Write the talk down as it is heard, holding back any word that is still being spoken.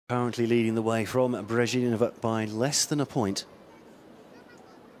Currently leading the way from Brezhnev by less than a point.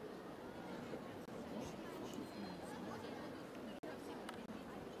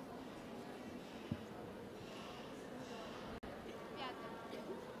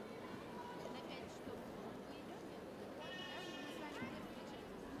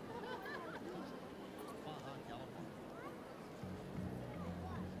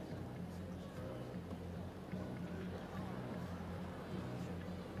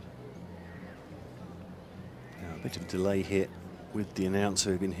 A bit of delay here with the announcer.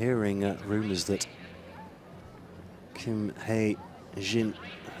 We've been hearing rumours that Kim Hae-jin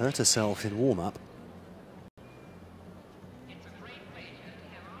hurt herself in warm-up.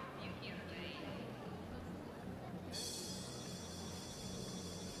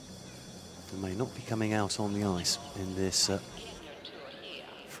 And may not be coming out on the ice in this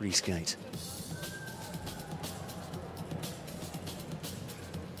free skate.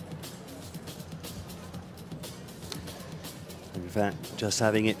 In fact, just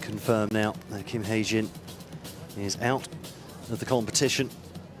having it confirmed now that Kim Hae-jin is out of the competition.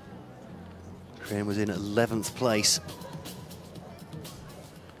 Korean was in 11th place.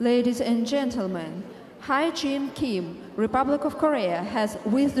 Ladies and gentlemen, Hae-jin Kim, Republic of Korea, has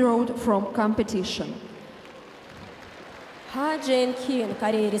withdrawn from competition. Hae-jin Kim,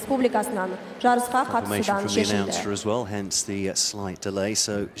 Korea Республикасынан жарысқа қатысудан шешілді. As well, hence the slight delay.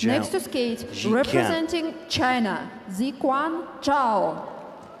 So next to skate, Ziquan. Representing China, Ziquan ZHAO.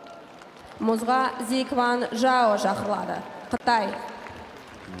 Мұзға Ziquan ZHAO шақырылады. Қытай.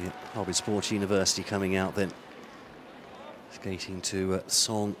 Harvard Sports University coming out then. Skating to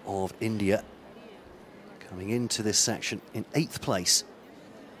Song of India. Coming into this section in 8th place.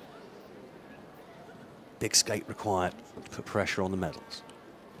 Big skate required to put pressure on the medals.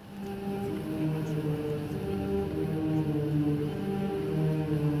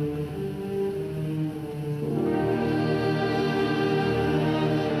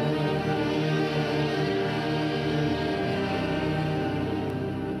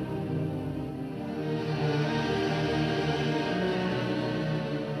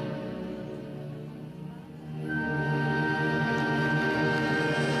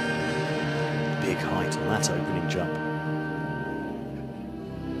 Big height on that opening jump.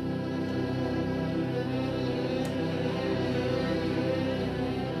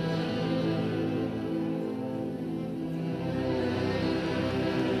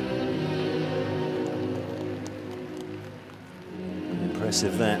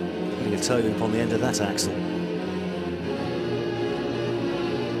 Impressive that, putting a toe loop on the end of that axle.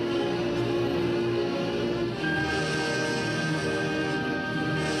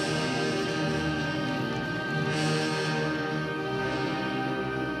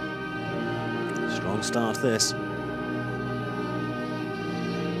 Strong start this.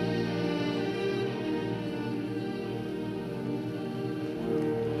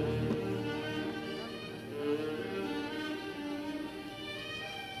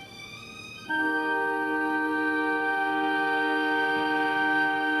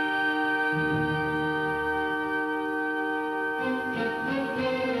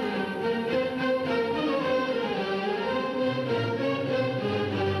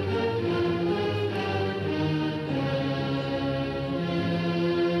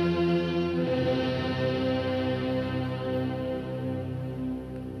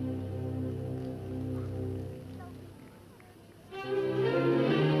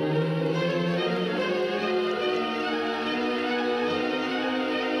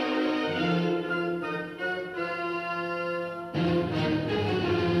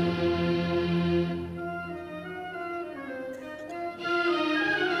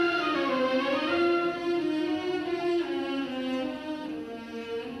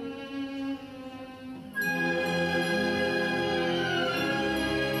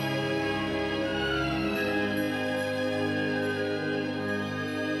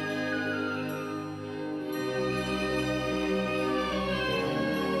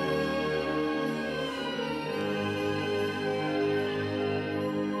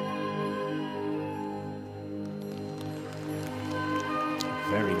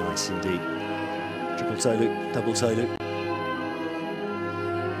 Very nice indeed. Triple toe loop, double toe loop.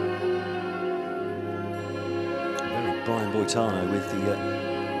 Very Brian Boitano with the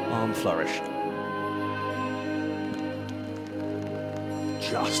arm flourish.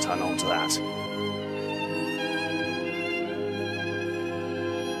 Just hung on to that.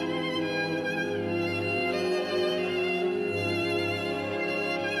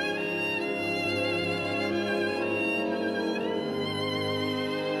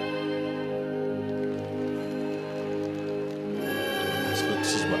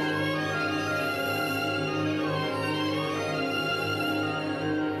 As well.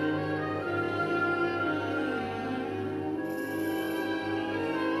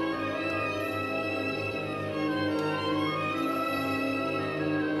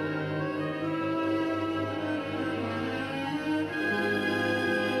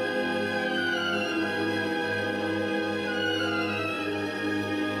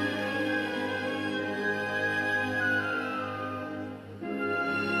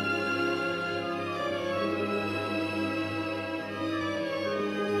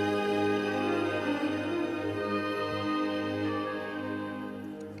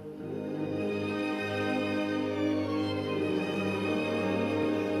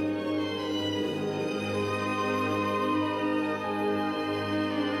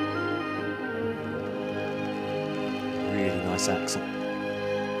 reverse axel.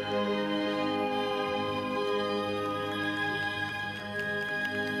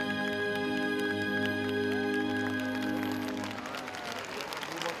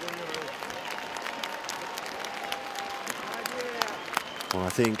 Well, I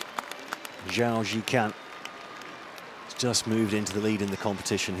think Ziquan has just moved into the lead in the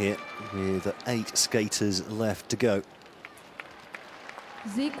competition here with 8 skaters left to go.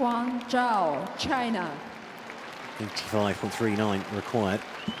 Ziquan ZHAO, China. 85.39 required.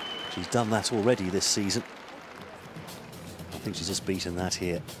 She's done that already this season. I think she's just beaten that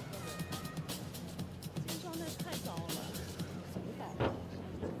here.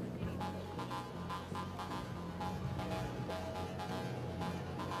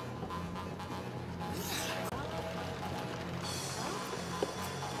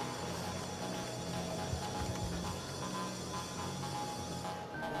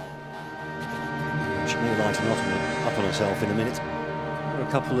 She may lighten up on herself in a minute. There are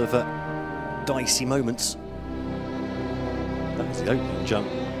a couple of dicey moments. That was the opening jump.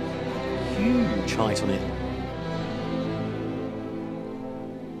 Huge height on it.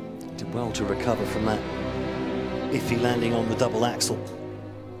 Did well to recover from that iffy landing on the double axel.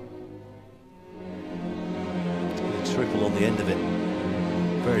 A triple on the end of it.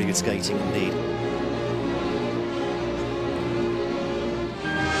 Very good skating indeed.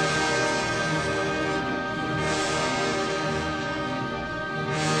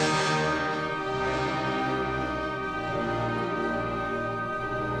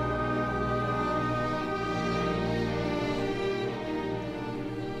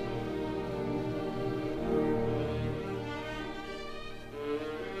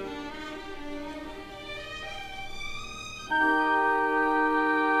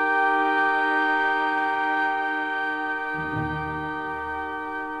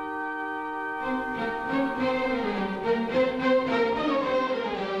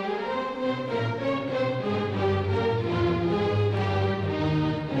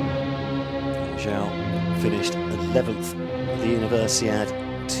 ZHAO finished 11th at the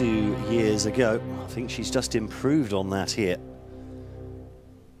Universiade 2 years ago. I think she's just improved on that here.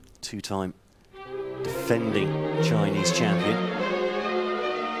 2-time defending Chinese champion.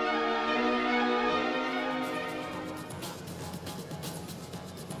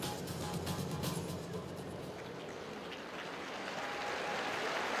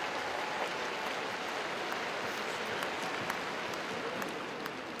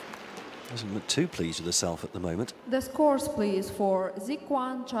 Doesn't look too pleased with herself at the moment. The scores, please, for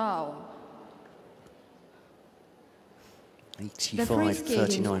Ziquan ZHAO. The free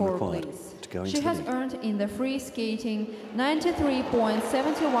skating 85.39 score, required please. to go into She the has lead. earned in the free skating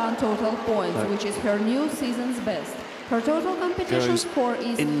 93.71 total points, which is her new season's best. Her total competition Goes score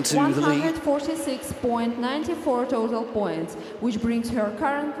is into the lead. 146.94 total points, which brings her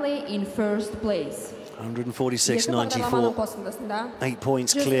currently in first place. 146.94. 8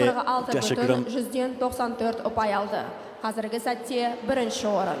 points clear. Dashagram. 194 ұпай алды. Қазіргі сәтте бірінші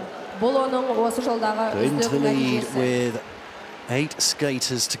орын. Бұл оның осы жылдағы Into the үздік lead нәтижесі. with 8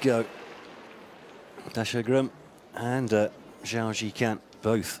 skaters to go. Dashagram and Ziquan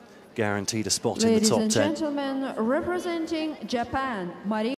both guaranteed a spot in the Ladies top and 10. gentlemen, representing Japan, Maria